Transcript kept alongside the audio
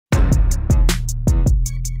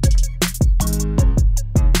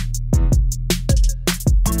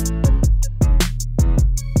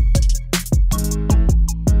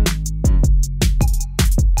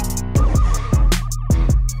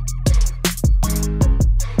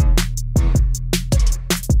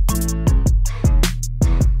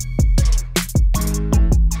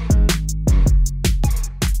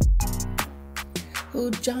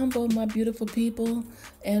Jumbo, my beautiful people,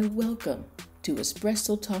 and welcome to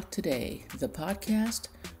Espresso Talk Today, the podcast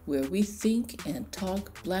where we think and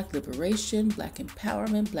talk Black liberation, Black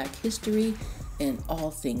empowerment, Black history, and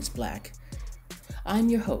all things Black. I'm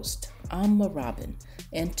your host, Amma Robin,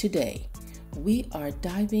 and today we are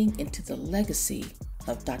diving into the legacy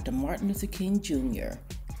of Dr. Martin Luther King Jr.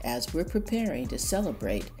 as we're preparing to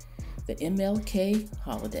celebrate the MLK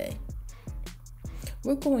holiday.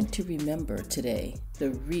 We're going to remember today the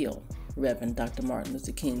real Reverend Dr. Martin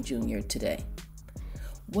Luther King Jr. today.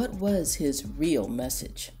 What was his real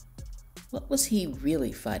message? What was he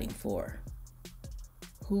really fighting for?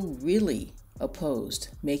 Who really opposed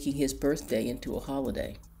making his birthday into a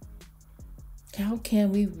holiday? How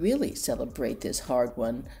can we really celebrate this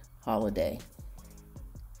hard-won holiday?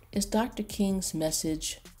 Is Dr. King's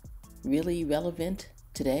message really relevant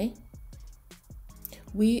today?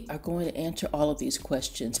 We are going to answer all of these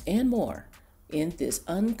questions and more in this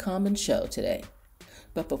uncommon show today.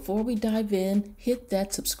 But before we dive in, hit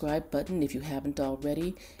that subscribe button if you haven't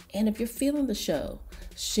already. And if you're feeling the show,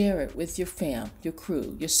 share it with your fam, your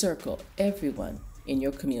crew, your circle, everyone in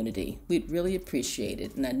your community. We'd really appreciate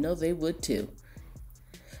it, and I know they would too.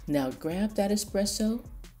 Now grab that espresso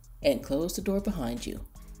and close the door behind you.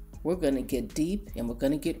 We're going to get deep and we're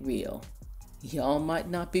going to get real. Y'all might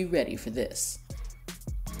not be ready for this.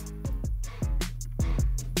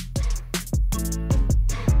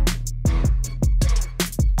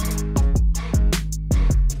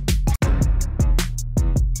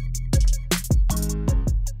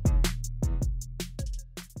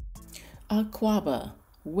 Aquaba,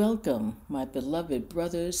 welcome, my beloved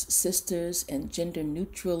brothers, sisters, and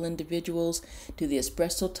gender-neutral individuals to the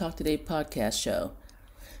Espresso Talk Today podcast show.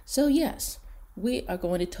 So yes, we are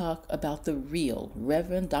going to talk about the real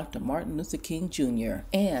Reverend Dr. Martin Luther King Jr.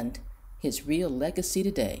 and his real legacy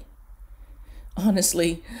today.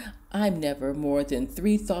 Honestly, I'm never more than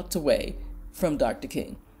 3 thoughts away from Dr.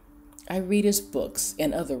 King. I read his books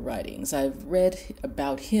and other writings. I've read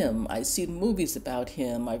about him. I've seen movies about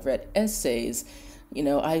him. I've read essays.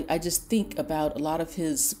 I just think about a lot of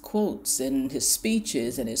his quotes and his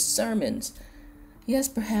speeches and his sermons. Yes,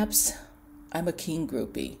 perhaps I'm a King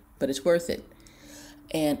groupie, but it's worth it.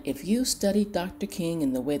 And if you study Dr. King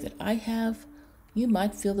in the way that I have, you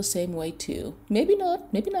might feel the same way too. Maybe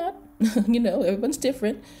not, maybe not. Everyone's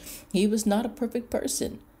different. He was not a perfect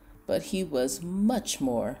person, but he was much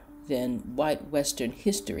more than white Western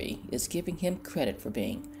history is giving him credit for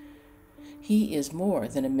being. He is more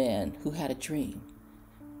than a man who had a dream.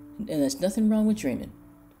 And there's nothing wrong with dreaming.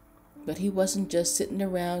 But he wasn't just sitting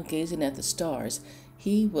around gazing at the stars.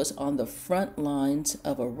 He was on the front lines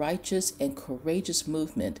of a righteous and courageous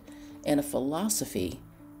movement and a philosophy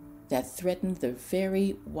that threatened the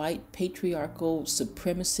very white patriarchal,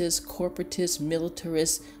 supremacist, corporatist,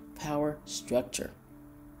 militarist power structure.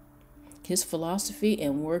 His philosophy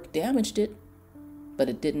and work damaged it, but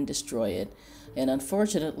it didn't destroy it. And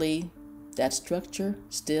unfortunately, that structure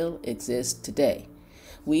still exists today.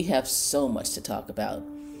 We have so much to talk about.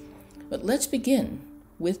 But let's begin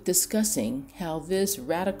with discussing how this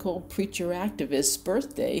radical preacher activist's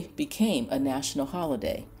birthday became a national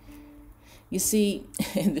holiday. You see,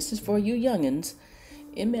 and this is for you youngins,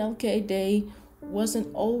 MLK Day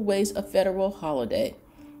wasn't always a federal holiday.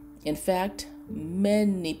 In fact,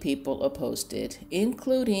 many people opposed it,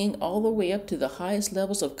 including all the way up to the highest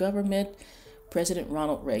levels of government, President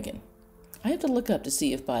Ronald Reagan. I have to look up to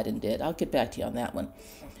see if Biden did. I'll get back to you on that one.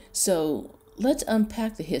 So let's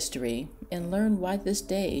unpack the history and learn why this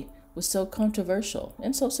day was so controversial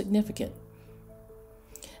and so significant.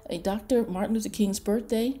 Dr. Martin Luther King's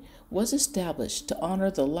birthday was established to honor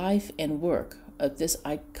the life and work of this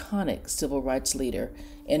iconic civil rights leader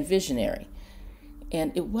and visionary.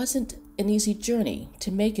 And it wasn't an easy journey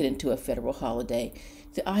to make it into a federal holiday.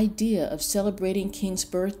 The idea of celebrating King's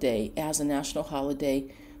birthday as a national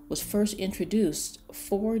holiday was first introduced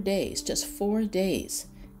 4 days, just 4 days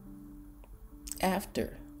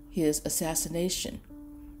after his assassination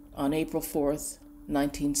on April 4th,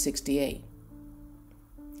 1968.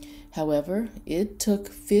 However, it took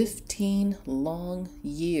 15 long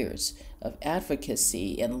years of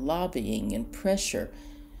advocacy and lobbying and pressure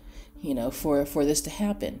for this to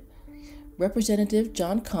happen. Representative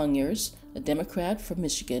John Conyers, a Democrat from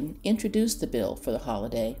Michigan, introduced the bill for the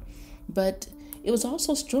holiday, but it was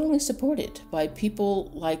also strongly supported by people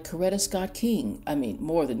like Coretta Scott King. I mean,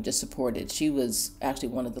 more than just supported. She was actually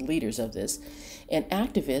one of the leaders of this. And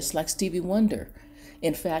activists like Stevie Wonder.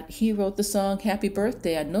 In fact, he wrote the song Happy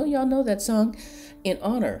Birthday. I know y'all know that song in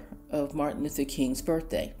honor of Martin Luther King's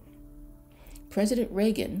birthday. President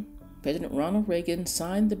Reagan President Ronald Reagan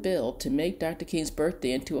signed the bill to make Dr. King's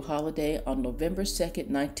birthday into a holiday on November 2nd,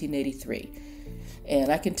 1983.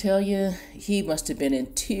 And I can tell you, he must have been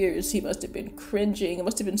in tears. He must have been cringing. It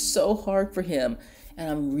must have been so hard for him. And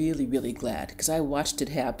I'm really, really glad because I watched it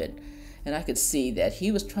happen. And I could see that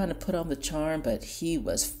he was trying to put on the charm, but he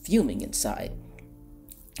was fuming inside.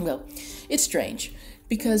 Well, it's strange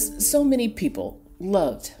because so many people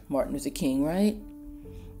loved Martin Luther King, right?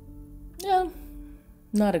 No,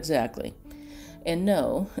 not exactly. And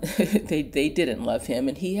no, they didn't love him,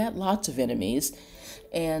 and he had lots of enemies,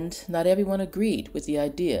 and not everyone agreed with the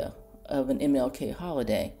idea of an MLK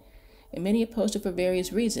holiday, and many opposed it for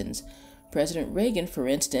various reasons. President Reagan, for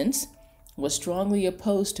instance, was strongly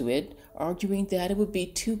opposed to it, arguing that it would be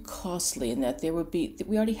too costly and that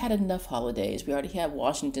we already had enough holidays. We already had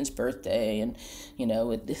Washington's birthday, and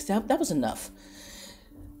that was enough.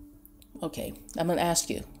 Okay, I'm going to ask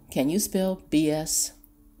you, can you spell BS?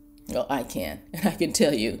 Well, I can, and I can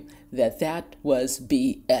tell you that was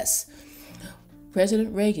BS.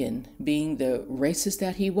 President Reagan, being the racist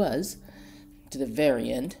that he was, to the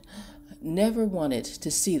very end, never wanted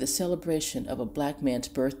to see the celebration of a black man's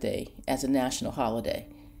birthday as a national holiday.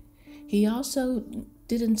 He also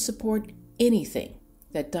didn't support anything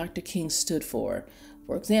that Dr. King stood for.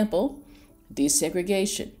 For example,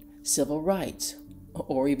 desegregation, civil rights,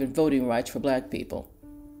 or even voting rights for black people.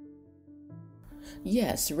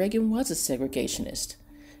 Yes, Reagan was a segregationist,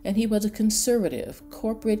 and he was a conservative,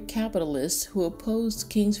 corporate capitalist who opposed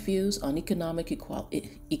King's views on economic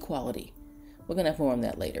equality. We're going to have more on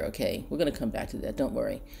that later, okay? We're going to come back to that, don't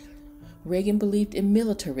worry. Reagan believed in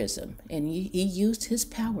militarism, and he used his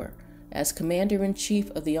power as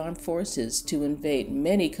commander-in-chief of the armed forces to invade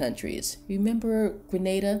many countries. Remember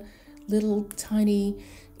Grenada? Little tiny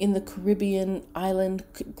in the Caribbean island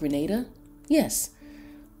Grenada? Yes.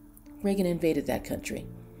 Reagan invaded that country.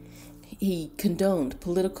 He condoned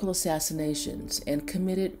political assassinations and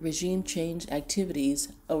committed regime change activities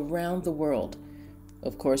around the world.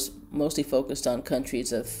 Of course, mostly focused on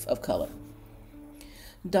countries of color.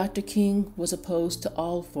 Dr. King was opposed to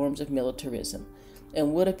all forms of militarism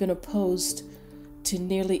and would have been opposed to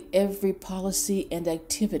nearly every policy and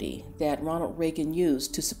activity that Ronald Reagan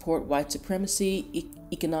used to support white supremacy,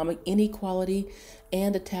 economic inequality,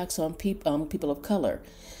 and attacks on people of color.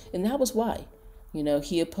 And that was why,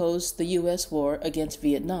 he opposed the U.S. war against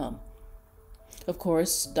Vietnam. Of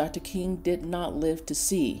course, Dr. King did not live to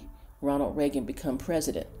see Ronald Reagan become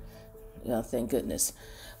president. Thank goodness.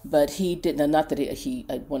 But he did not that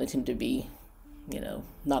I wanted him to be,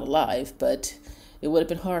 not alive, but it would have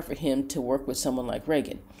been hard for him to work with someone like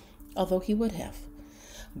Reagan, although he would have.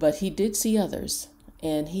 But he did see others,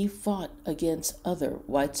 and he fought against other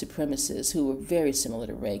white supremacists who were very similar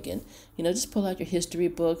to Reagan. Just pull out your history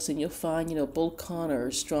books and you'll find, Bull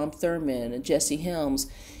Connor, Strom Thurmond, and Jesse Helms,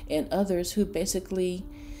 and others who basically,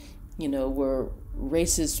 were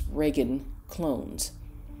racist Reagan clones.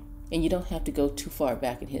 And you don't have to go too far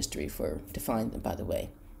back in history to find them, by the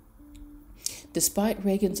way. Despite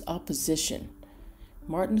Reagan's opposition,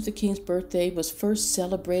 Martin Luther King's birthday was first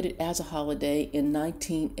celebrated as a holiday in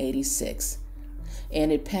 1986.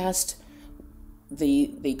 And it passed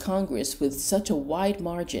the Congress with such a wide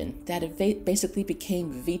margin that it basically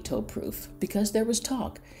became veto-proof because there was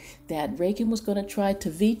talk that Reagan was going to try to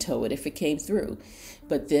veto it if it came through.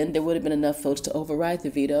 But then there would have been enough votes to override the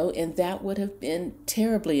veto, and that would have been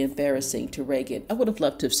terribly embarrassing to Reagan. I would have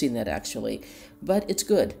loved to have seen that, actually. But it's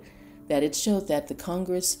good that it showed that the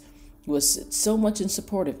Congress was so much in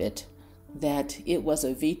support of it that it was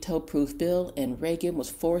a veto-proof bill, and Reagan was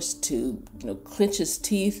forced to, clench his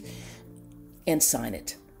teeth and sign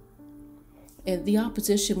it. And the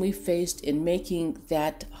opposition we faced in making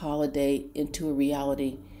that holiday into a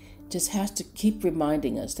reality just has to keep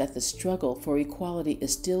reminding us that the struggle for equality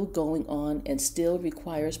is still going on and still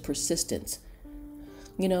requires persistence.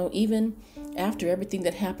 Even after everything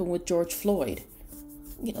that happened with George Floyd,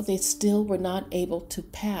 they still were not able to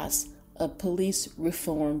pass a police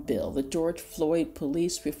reform bill. The George Floyd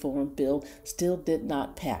police reform bill still did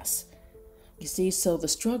not pass. You see, so the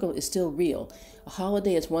struggle is still real. A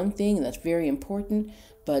holiday is one thing, and that's very important,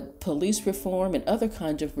 but police reform and other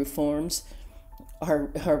kinds of reforms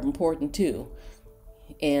are important too.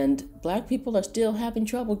 And black people are still having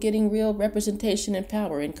trouble getting real representation and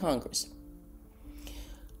power in Congress.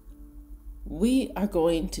 We are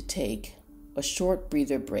going to take a short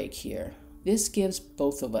breather break here. This gives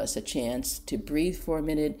both of us a chance to breathe for a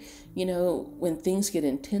minute. When things get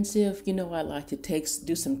intensive, I like to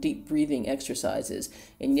do some deep breathing exercises.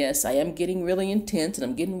 And yes, I am getting really intense and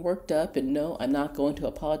I'm getting worked up. And no, I'm not going to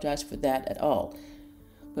apologize for that at all.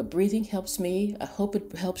 but breathing helps me. I hope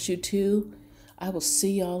it helps you too. I will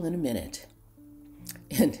see y'all in a minute.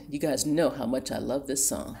 And you guys know how much I love this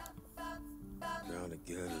song. Gonna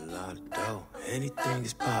get a lot of dough. Anything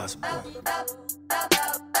is possible.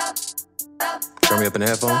 Turn me up in the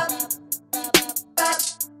headphones.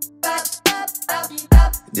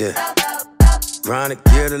 Yeah. Trying to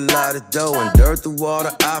get a lot of dough and dirt through all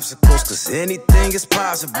the obstacles, cause anything is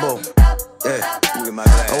possible. Yeah.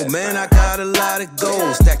 Oh man, I got a lot of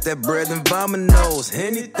goals. Stack that bread and vomit nose.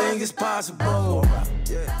 Anything is possible.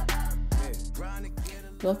 Yeah.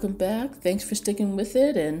 Welcome back. Thanks for sticking with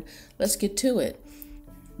it, and let's get to it.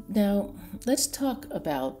 Now, let's talk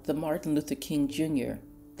about the Martin Luther King Jr.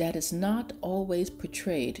 that is not always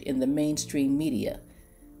portrayed in the mainstream media.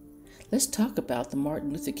 Let's talk about the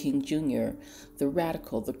Martin Luther King Jr., the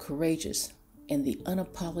radical, the courageous, and the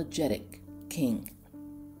unapologetic King.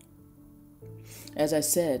 As I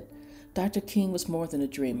said, Dr. King was more than a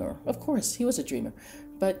dreamer. Of course, he was a dreamer,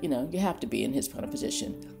 but you have to be in his kind of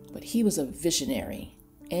position. But he was a visionary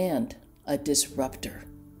and a disruptor.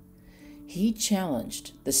 He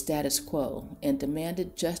challenged the status quo and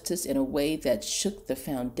demanded justice in a way that shook the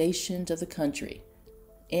foundations of the country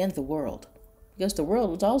and the world. Because the world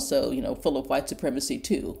was also, full of white supremacy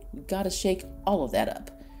too. We've got to shake all of that up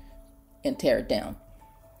and tear it down.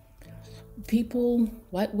 People,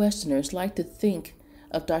 white Westerners, like to think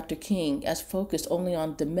of Dr. King as focused only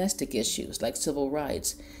on domestic issues like civil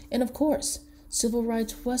rights. And of course, civil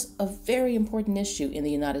rights was a very important issue in the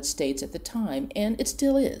United States at the time, and it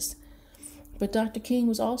still is. But Dr. King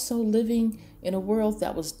was also living in a world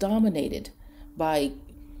that was dominated by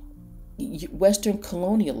Western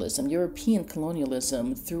colonialism, European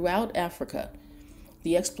colonialism throughout Africa,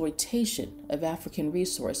 the exploitation of African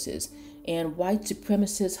resources, and white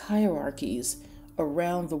supremacist hierarchies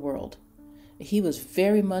around the world. He was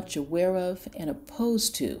very much aware of and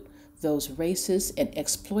opposed to those racist and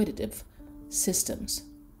exploitative systems.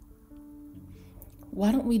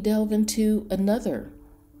 Why don't we delve into another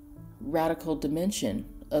radical dimension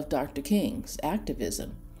of Dr. King's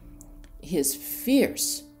activism? His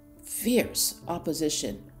fierce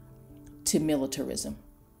opposition to militarism.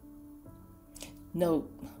 No,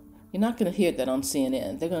 you're not going to hear that on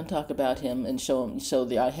CNN. They're going to talk about him and show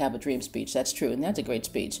the I Have a Dream speech. That's true, and that's a great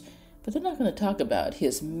speech. But they're not going to talk about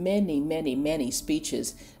his many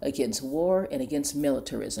speeches against war and against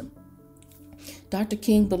militarism. Dr.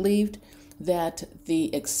 King believed that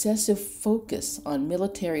the excessive focus on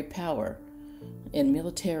military power and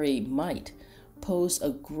military might pose a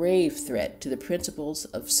grave threat to the principles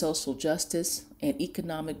of social justice and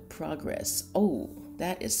economic progress. Oh,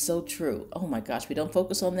 that is so true. Oh my gosh, we don't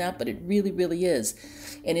focus on that, but it really is.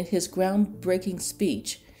 And in his groundbreaking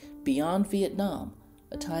speech, Beyond Vietnam,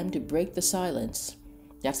 A Time to Break the Silence,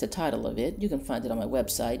 that's the title of it, you can find it on my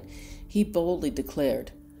website, he boldly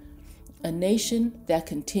declared, "A nation that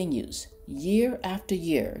continues year after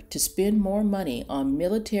year to spend more money on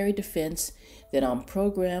military defense than on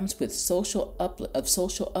programs with social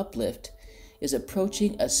uplift is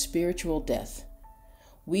approaching a spiritual death.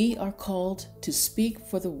 We are called to speak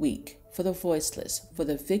for the weak, for the voiceless, for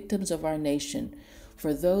the victims of our nation,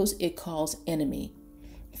 for those it calls enemy.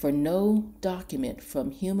 For no document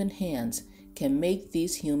from human hands can make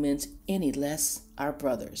these humans any less our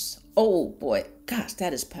brothers." Oh boy, gosh,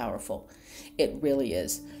 that is powerful. It really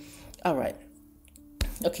is. All right.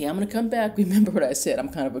 Okay, I'm going to come back. Remember what I said. I'm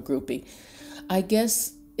kind of a groupie. I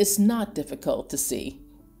guess it's not difficult to see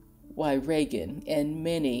why Reagan and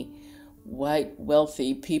many white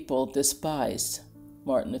wealthy people despised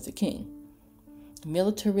Martin Luther King.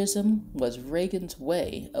 Militarism was Reagan's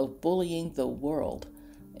way of bullying the world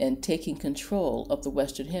and taking control of the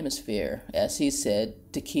Western Hemisphere, as he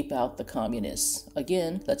said, to keep out the communists.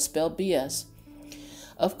 Again, let's spell BS.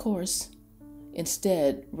 Of course,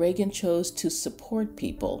 instead, Reagan chose to support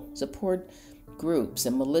groups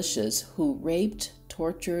and militias who raped,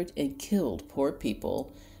 tortured, and killed poor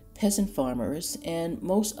people, peasant farmers, and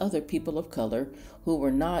most other people of color who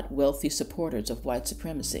were not wealthy supporters of white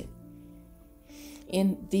supremacy.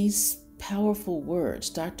 In these powerful words,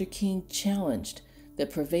 Dr. King challenged the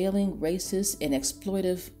prevailing racist and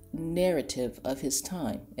exploitive narrative of his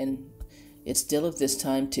time, and it's still of this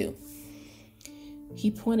time too. He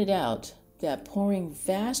pointed out that pouring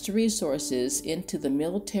vast resources into the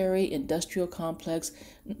military-industrial complex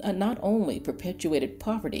not only perpetuated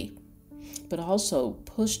poverty, but also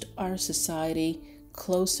pushed our society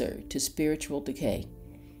closer to spiritual decay.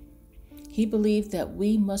 He believed that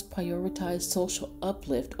we must prioritize social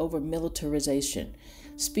uplift over militarization,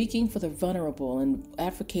 speaking for the vulnerable and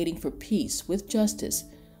advocating for peace with justice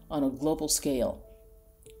on a global scale.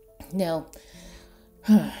 Now,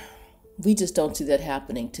 We just don't see that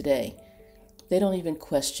happening today. They don't even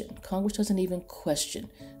question. Congress doesn't even question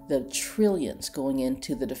the trillions going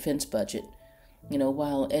into the defense budget.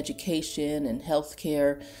 While education and health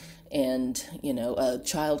care and,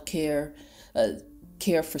 child care,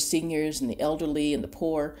 care for seniors and the elderly and the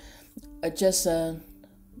poor are just,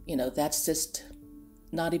 that's just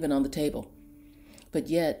not even on the table. But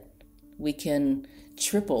yet we can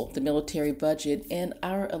triple the military budget, and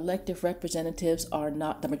our elected representatives are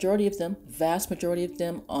not, the majority of them, vast majority of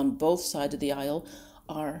them on both sides of the aisle,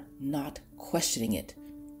 are not questioning it.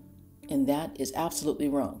 And that is absolutely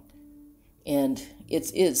wrong. And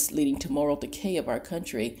it is leading to moral decay of our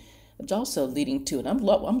country. It's also leading to, and I'm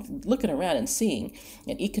looking around and seeing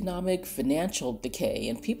an economic, financial decay,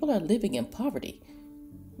 and people are living in poverty.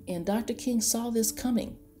 And Dr. King saw this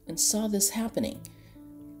coming and saw this happening.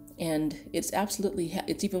 And it's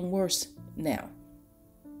even worse now.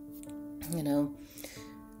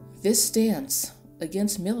 This stance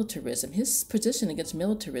against militarism, his position against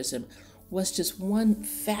militarism, was just one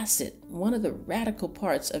facet, one of the radical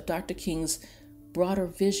parts of Dr. King's broader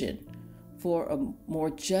vision for a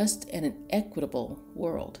more just and an equitable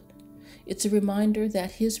world. It's a reminder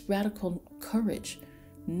that his radical courage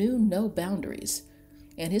knew no boundaries,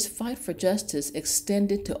 and his fight for justice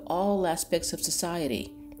extended to all aspects of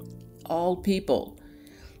society, all people.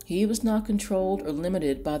 He was not controlled or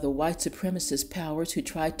limited by the white supremacist powers who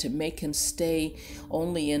tried to make him stay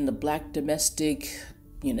only in the black domestic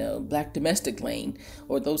lane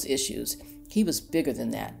or those issues. He was bigger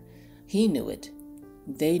than that. He knew it.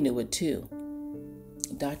 They knew it too.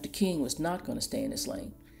 Dr. King was not going to stay in his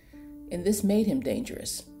lane. And this made him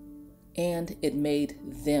dangerous. And it made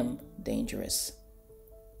them dangerous.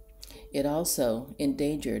 It also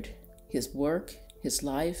endangered his work, his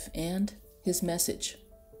life, and his message.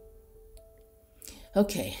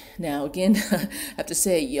 Okay, now again, I have to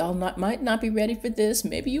say, y'all might not be ready for this.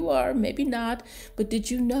 Maybe you are, maybe not. But did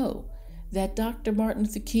you know that Dr. Martin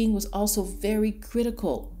Luther King was also very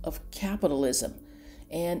critical of capitalism?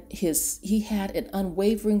 And he had an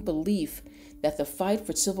unwavering belief that the fight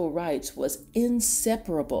for civil rights was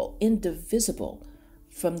inseparable, indivisible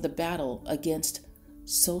from the battle against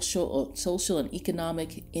social and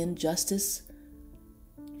economic injustice.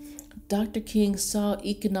 Dr. King saw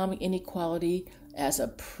economic inequality as a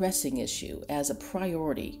pressing issue, as a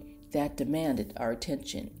priority that demanded our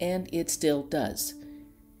attention, and it still does.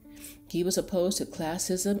 He was opposed to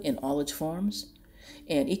classism in all its forms,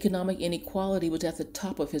 and economic inequality was at the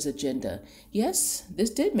top of his agenda. Yes, this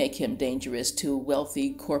did make him dangerous to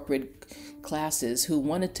wealthy corporate classes who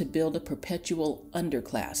wanted to build a perpetual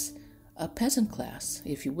underclass, a peasant class,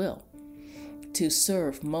 if you will, to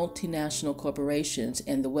serve multinational corporations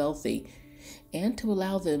and the wealthy, and to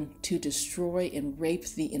allow them to destroy and rape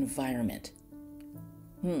the environment.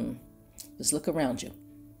 Just look around you.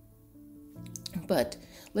 But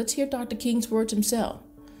let's hear Dr. King's words himself.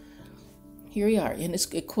 Here we are in his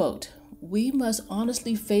quote. "We must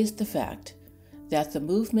honestly face the fact that the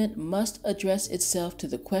movement must address itself to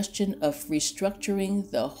the question of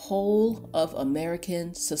restructuring the whole of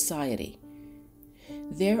American society.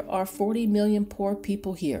 There are 40 million poor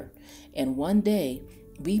people here, and one day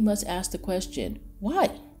we must ask the question,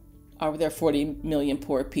 why are there 40 million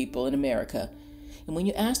poor people in America? And when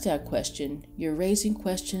you ask that question, you're raising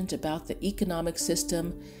questions about the economic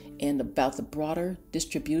system and about the broader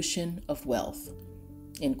distribution of wealth."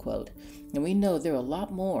 End quote. And we know there are a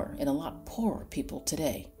lot more and a lot poorer people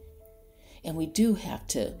today. And we do have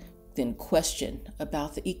to then question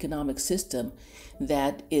about the economic system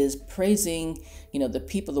that is praising, the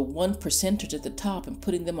people, the 1%ers at the top, and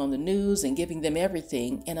putting them on the news and giving them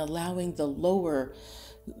everything, and allowing the lower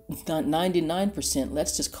 99%,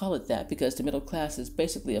 let's just call it that because the middle class is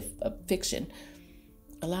basically a fiction,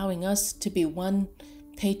 allowing us to be one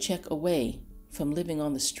paycheck away from living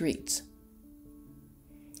on the streets.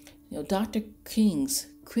 Dr. King's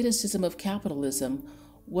criticism of capitalism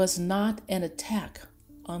was not an attack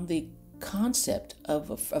on the concept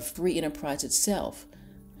of free enterprise itself,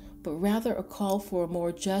 but rather a call for a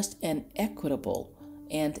more just and equitable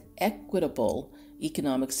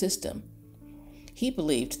economic system. He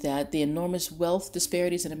believed that the enormous wealth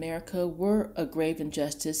disparities in America were a grave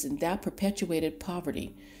injustice, and that perpetuated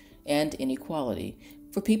poverty and inequality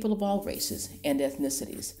for people of all races and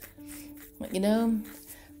ethnicities.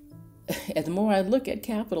 The more I look at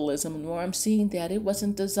capitalism, the more I'm seeing that it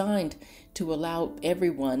wasn't designed to allow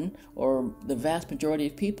everyone or the vast majority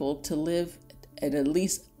of people to live at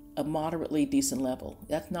least a moderately decent level.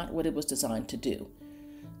 That's not what it was designed to do.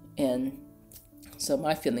 And so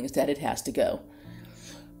my feeling is that it has to go.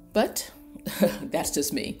 But That's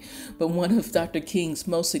just me. But one of Dr. King's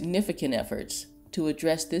most significant efforts to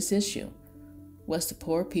address this issue was the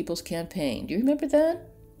Poor People's Campaign. Do you remember that?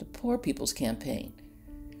 The Poor People's Campaign.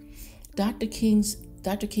 Dr. King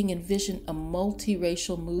envisioned a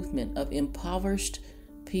multiracial movement of impoverished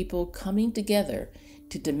people coming together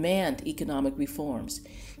to demand economic reforms.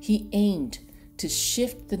 He aimed to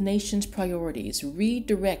shift the nation's priorities,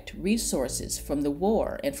 redirect resources from the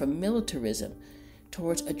war and from militarism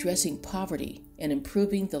towards addressing poverty and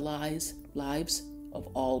improving the lives of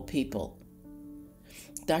all people.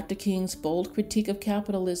 Dr. King's bold critique of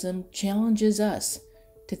capitalism challenges us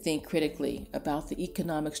to think critically about the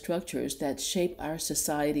economic structures that shape our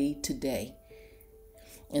society today.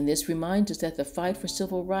 And this reminds us that the fight for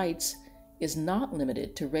civil rights is not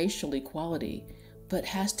limited to racial equality, but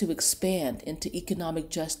has to expand into economic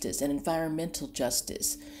justice and environmental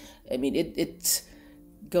justice. I mean, it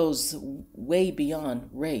goes way beyond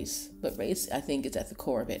race, but race, I think, is at the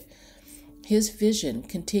core of it. His vision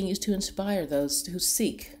continues to inspire those who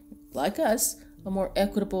seek, like us, a more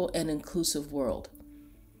equitable and inclusive world.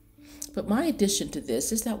 But my addition to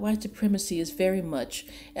this is that white supremacy is very much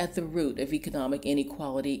at the root of economic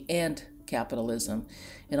inequality and capitalism.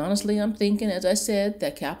 And honestly, I'm thinking, as I said,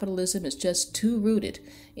 that capitalism is just too rooted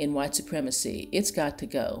in white supremacy. It's got to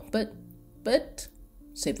go. But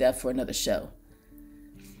save that for another show.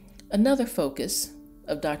 Another focus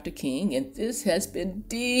of Dr. King, and this has been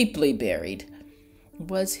deeply buried,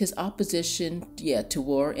 was his opposition, to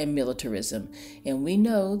war and militarism. And we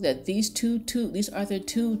know that these are the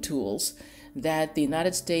two tools that the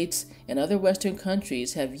United States and other Western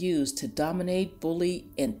countries have used to dominate, bully,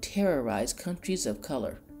 and terrorize countries of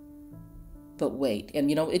color. But wait, and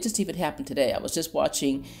it just even happened today. I was just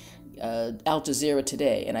watching Al Jazeera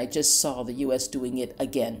today, and I just saw the U.S. doing it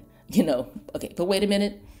again. Okay, but wait a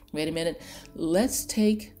minute. Let's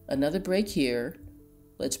take another break here.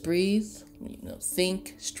 Let's breathe,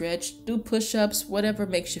 think, stretch, do push-ups, whatever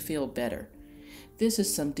makes you feel better. This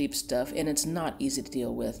is some deep stuff, and it's not easy to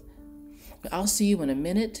deal with. I'll see you in a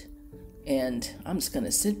minute, and I'm just going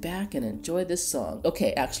to sit back and enjoy this song.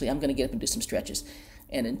 Okay, actually, I'm going to get up and do some stretches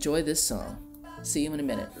and enjoy this song. See you in a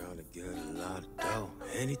minute.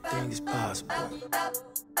 Anything is possible.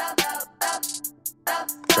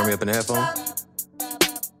 Turn me up in the headphones.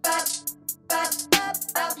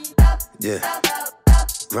 Yeah.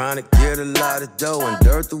 Trying to get a lot of dough and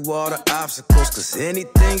dirt through all the obstacles, cause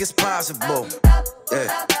anything is possible.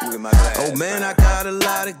 Yeah. Oh man, I got a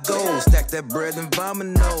lot of gold. Stack that bread and vomit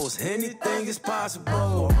nose. Anything is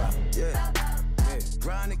possible. Yeah.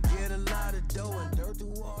 Trying to get a lot of dough and dirt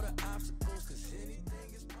through all the obstacles, cause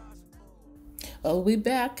anything is possible. Oh, we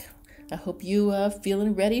back. I hope you are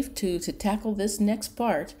feeling ready to tackle this next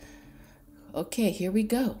part. Okay, here we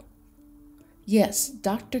go. Yes,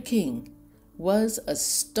 Dr. King was a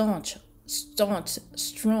staunch,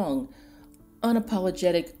 strong,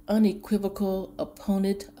 unapologetic, unequivocal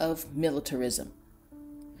opponent of militarism.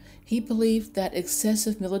 He believed that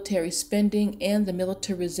excessive military spending and the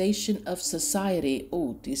militarization of society,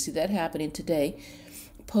 do you see that happening today,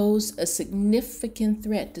 pose a significant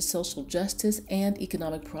threat to social justice and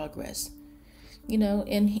economic progress.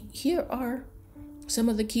 And here are some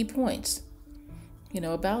of the key points,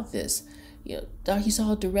 about this. He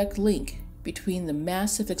saw a direct link between the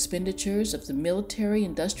massive expenditures of the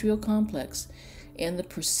military-industrial complex and the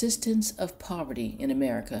persistence of poverty in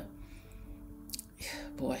America.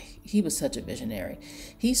 Boy, he was such a visionary.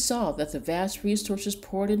 He saw that the vast resources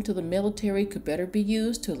poured into the military could better be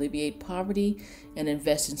used to alleviate poverty and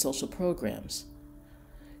invest in social programs.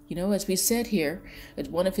 As we said here, at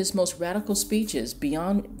one of his most radical speeches,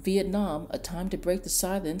 Beyond Vietnam, A Time to Break the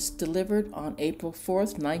Silence, delivered on April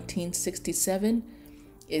 4th, 1967,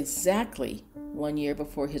 exactly 1 year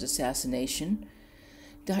before his assassination,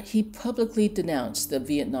 he publicly denounced the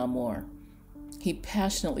Vietnam War. He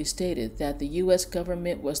passionately stated that the U.S.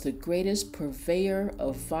 government was the greatest purveyor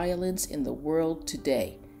of violence in the world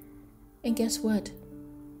today. And guess what?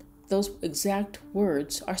 Those exact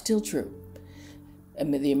words are still true.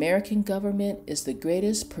 The American government is the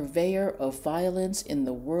greatest purveyor of violence in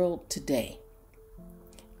the world today.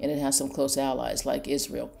 And it has some close allies like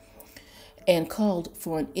Israel, and called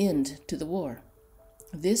for an end to the war.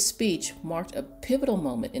 This speech marked a pivotal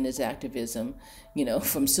moment in his activism,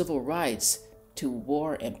 from civil rights to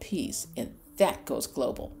war and peace, and that goes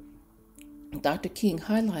global. Dr. King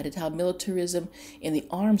highlighted how militarism in the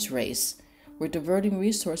arms race were diverting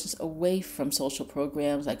resources away from social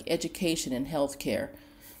programs like education and health care,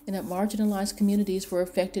 and that marginalized communities were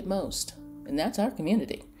affected most, and that's our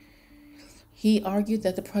community. He argued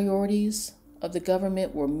that the priorities of the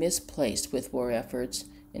government were misplaced with war efforts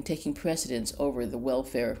and taking precedence over the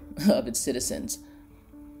welfare of its citizens.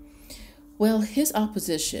 Well, his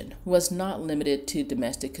opposition was not limited to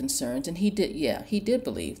domestic concerns, and he did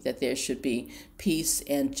believe that there should be peace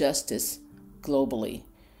and justice globally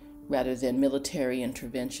rather than military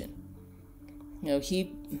intervention.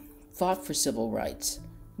 He fought for civil rights.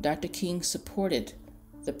 Dr. King supported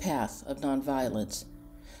the path of nonviolence.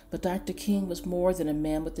 But Dr. King was more than a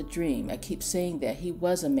man with a dream. I keep saying that. He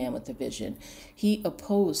was a man with a vision. He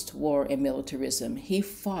opposed war and militarism. He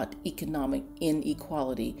fought economic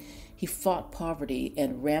inequality. He fought poverty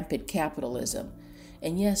and rampant capitalism.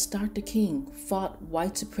 And yes, Dr. King fought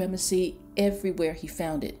white supremacy everywhere he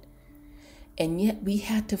found it. And yet we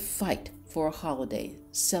had to fight for a holiday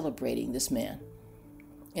celebrating this man.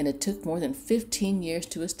 And it took more than 15 years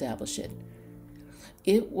to establish it.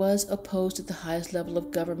 It was opposed at the highest level of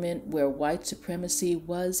government, where white supremacy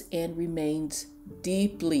was and remains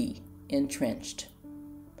deeply entrenched.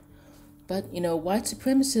 But, white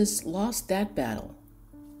supremacists lost that battle,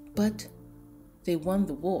 but they won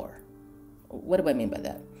the war. What do I mean by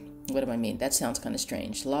that? What do I mean? That sounds kind of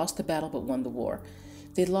strange. Lost the battle, but won the war.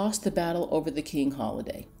 They lost the battle over the King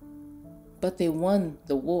holiday, but they won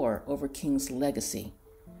the war over King's legacy.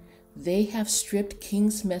 They have stripped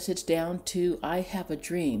King's message down to "I have a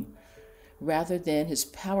dream," rather than his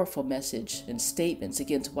powerful message and statements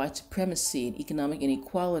against white supremacy and economic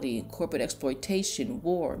inequality and corporate exploitation,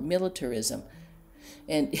 war, militarism.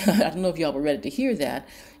 And I don't know if y'all were ready to hear that,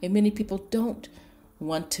 and many people don't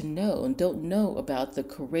want to know and don't know about the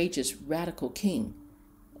courageous, radical King.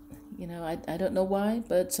 I don't know why,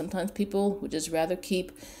 but sometimes people would just rather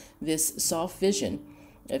keep this soft vision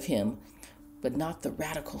of him, but not the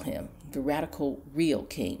radical him, the radical real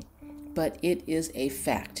King. But it is a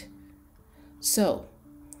fact. So,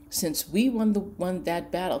 since we won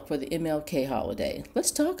that battle for the MLK holiday,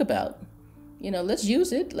 let's talk about, let's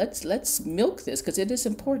use it. Let's milk this, because it is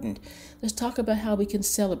important. Let's talk about how we can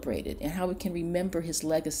celebrate it and how we can remember his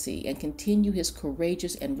legacy and continue his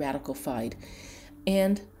courageous and radical fight.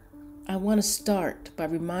 And I want to start by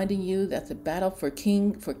reminding you that the battle for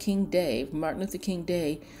King Day, Martin Luther King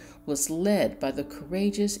Day, was led by the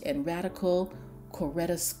courageous and radical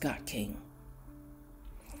Coretta Scott King.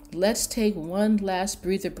 Let's take one last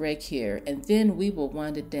breather break here, and then we will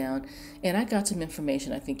wind it down. And I got some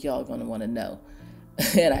information I think y'all are going to want to know.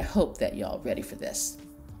 And I hope that y'all are ready for this.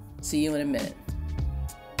 See you in a minute.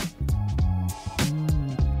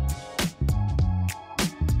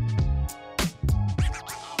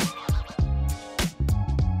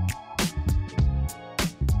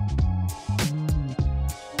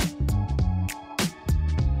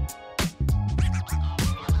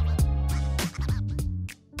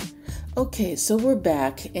 Okay, so we're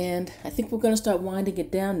back, and I think we're going to start winding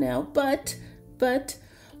it down now. But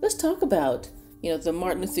let's talk about, the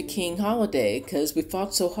Martin Luther King holiday, because we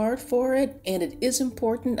fought so hard for it, and it is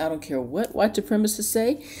important. I don't care what white supremacists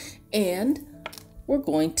say, and we're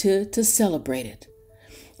going to celebrate it.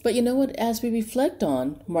 But you know what? As we reflect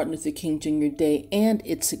on Martin Luther King Jr. Day and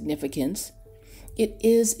its significance, it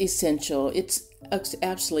is essential. It's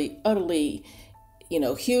absolutely, utterly,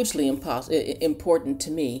 hugely important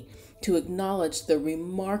to me to acknowledge the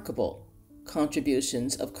remarkable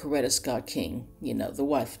contributions of Coretta Scott King, the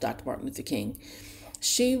wife of Dr. Martin Luther King.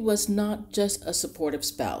 She was not just a supportive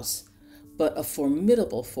spouse, but a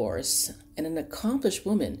formidable force and an accomplished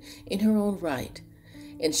woman in her own right.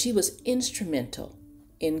 And she was instrumental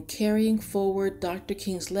in carrying forward Dr.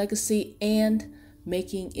 King's legacy and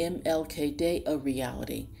making MLK Day a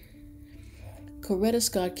reality. Coretta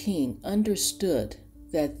Scott King understood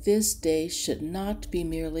that this day should not be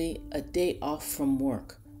merely a day off from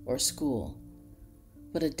work or school,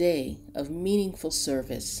 but a day of meaningful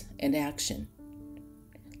service and action.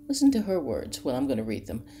 Listen to her words. Well, I'm going to read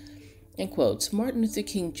them. In quotes, Martin Luther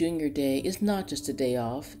King Jr. Day is not just a day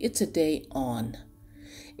off, it's a day on.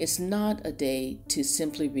 It's not a day to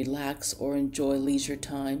simply relax or enjoy leisure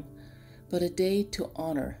time, but a day to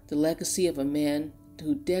honor the legacy of a man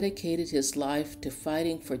who dedicated his life to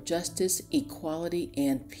fighting for justice, equality,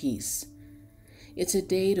 and peace. It's a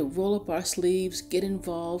day to roll up our sleeves, get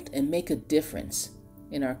involved, and make a difference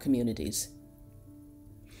in our communities.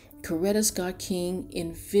 Coretta Scott King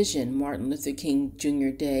envisioned Martin Luther King Jr.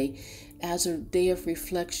 Day as a day of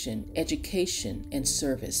reflection, education, and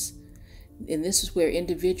service. And this is where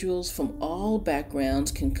individuals from all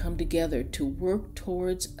backgrounds can come together to work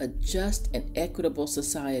towards a just and equitable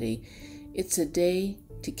society. It's a day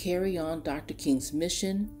to carry on Dr. King's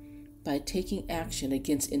mission by taking action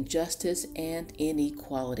against injustice and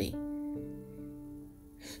inequality.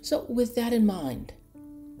 So with that in mind,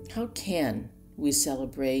 how can we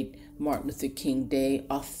celebrate Martin Luther King Day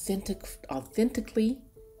authentically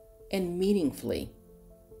and meaningfully.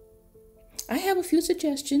 I have a few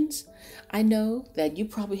suggestions. I know that you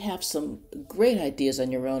probably have some great ideas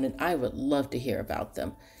on your own, and I would love to hear about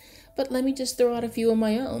them. But let me just throw out a few of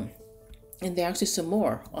my own. And there are actually some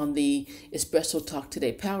more on the Espresso Talk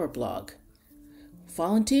Today Power blog.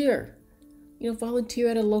 Volunteer. Volunteer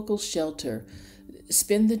at a local shelter.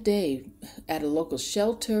 Spend the day at a local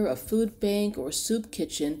shelter, a food bank, or a soup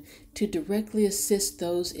kitchen to directly assist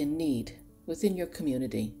those in need within your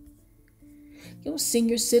community.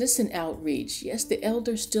 Senior citizen outreach. Yes, the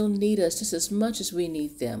elders still need us just as much as we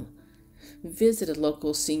need them. Visit a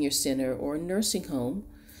local senior center or nursing home,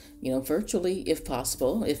 virtually if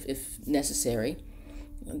possible, if necessary,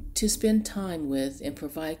 to spend time with and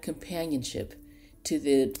provide companionship to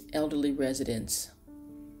the elderly residents.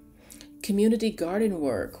 Community garden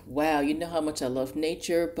work. Wow, you know how much I love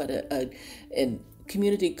nature, but a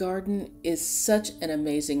community garden is such an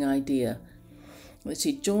amazing idea. Let's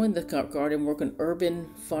see, join the Garden Work and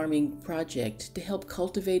Urban Farming Project to help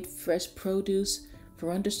cultivate fresh produce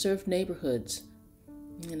for underserved neighborhoods.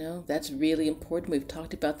 That's really important. We've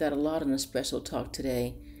talked about that a lot on a special talk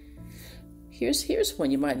today. Here's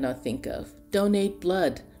one you might not think of. Donate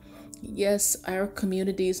blood. Yes, our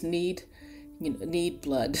communities need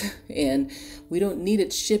blood, and we don't need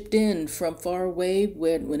it shipped in from far away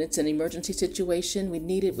when it's an emergency situation. We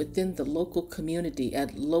need it within the local community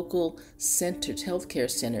at local centers, healthcare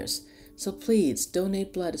centers. So please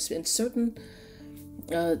donate blood. And certain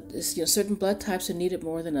blood types are needed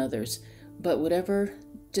more than others, but whatever,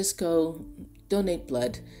 just go donate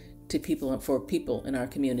blood for people in our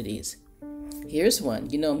communities. Here's one.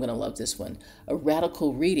 I'm going to love this one. A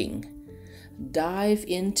radical reading. Dive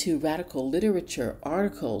into radical literature,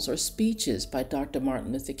 articles, or speeches by Dr.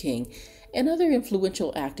 Martin Luther King and other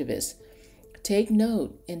influential activists. Take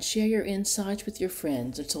note and share your insights with your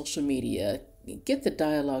friends on social media. Get the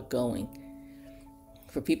dialogue going.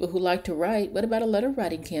 For people who like to write, what about a letter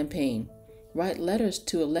writing campaign? Write letters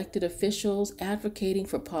to elected officials advocating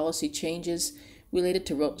for policy changes related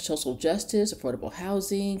to social justice, affordable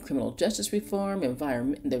housing, criminal justice reform,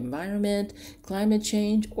 the environment, climate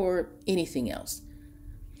change, or anything else.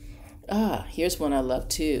 Here's one I love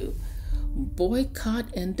too.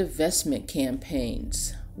 Boycott and divestment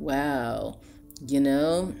campaigns. Wow.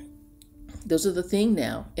 Those are the thing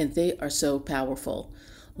now, and they are so powerful.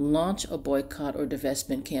 Launch a boycott or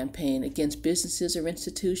divestment campaign against businesses or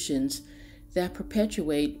institutions that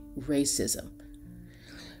perpetuate racism.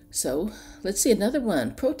 So let's see another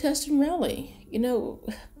one. Protest and rally.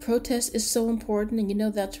 Protest is so important,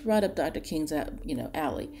 and that's right up Dr. King's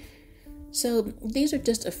alley. So these are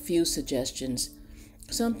just a few suggestions.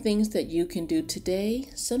 Some things that you can do today,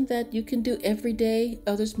 some that you can do every day.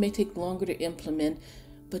 Others may take longer to implement,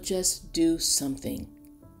 but just do something.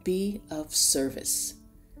 Be of service.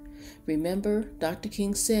 Remember, Dr.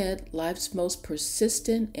 King said, life's most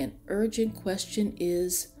persistent and urgent question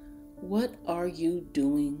is, what are you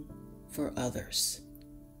doing for others?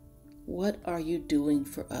 What are you doing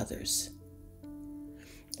for others?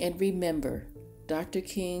 And remember, Dr.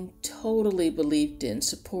 King totally believed in,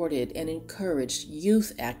 supported, and encouraged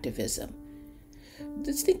youth activism.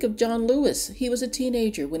 Let's think of John Lewis. He was a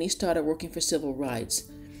teenager when he started working for civil rights.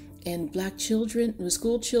 And Black children,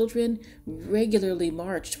 school children, regularly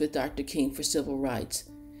marched with Dr. King for civil rights.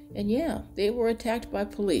 And yeah, they were attacked by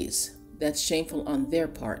police. That's shameful on their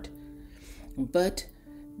part. But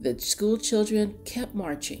the school children kept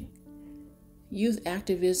marching. Youth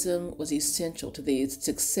activism was essential to the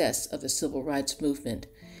success of the civil rights movement,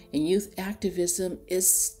 and youth activism is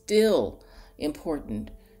still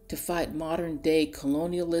important to fight modern-day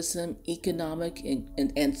colonialism, economic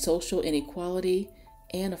and social inequality,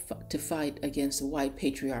 and to fight against the white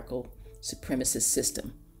patriarchal supremacist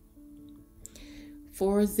system.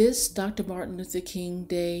 For this Dr. Martin Luther King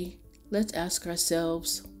Day, let's ask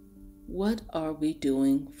ourselves, what are we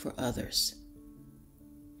doing for others?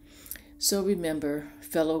 So remember,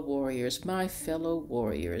 fellow warriors, my fellow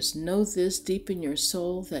warriors, know this deep in your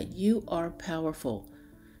soul that you are powerful,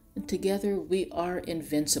 and together we are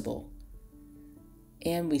invincible.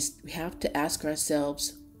 And we have to ask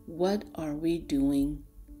ourselves, what are we doing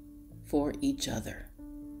for each other?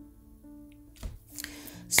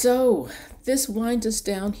 So this winds us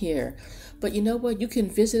down here. But you know what? You can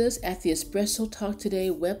visit us at the Espresso Talk Today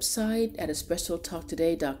website at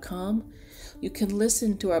espressotalktoday.com. You can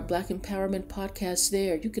listen to our Black Empowerment podcast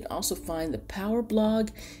there. You can also find the Power blog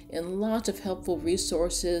and lots of helpful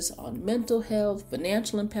resources on mental health,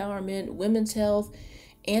 financial empowerment, women's health,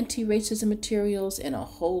 anti-racism materials, and a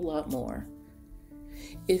whole lot more.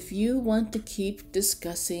 If you want to keep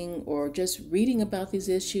discussing or just reading about these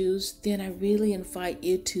issues, then I really invite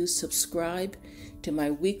you to subscribe to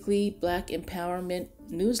my weekly Black Empowerment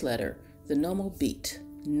newsletter, the No Mo Beat.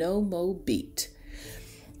 No Mo Beat.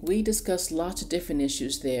 We discuss lots of different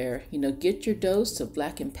issues there. Get your dose of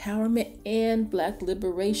Black empowerment and Black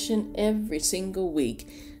liberation every single week.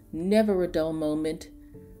 Never a dull moment,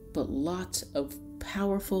 but lots of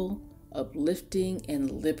powerful, uplifting,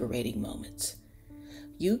 and liberating moments.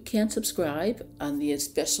 You can subscribe on the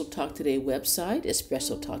Espresso Talk Today website,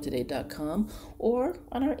 espressotalktoday.com, or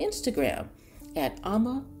on our Instagram at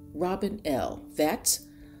Ama Robin L. That's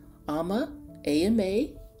Ama, AMA,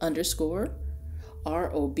 _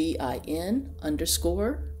 ROBIN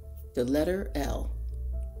 _ the letter L.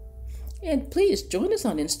 And please join us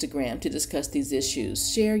on Instagram to discuss these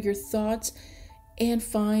issues, share your thoughts, and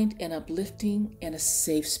find an uplifting and a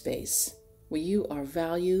safe space where you are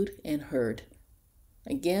valued and heard.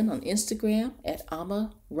 Again, on Instagram at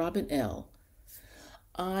Ama Robin L.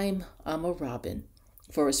 I'm Ama Robin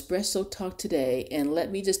for Espresso Talk Today, and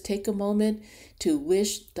let me just take a moment to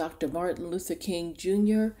wish Dr. Martin Luther King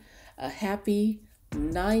Jr. a happy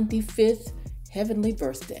 95th heavenly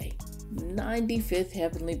birthday. 95th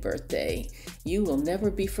heavenly birthday. You will never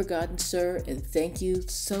be forgotten, sir, and thank you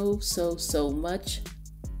so much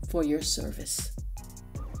for your service.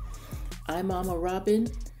 I'm Ama Robin,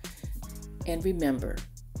 and remember,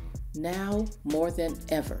 now more than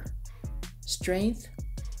ever, strength,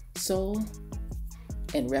 soul,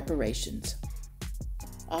 and reparations.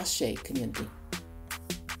 Ashe, community.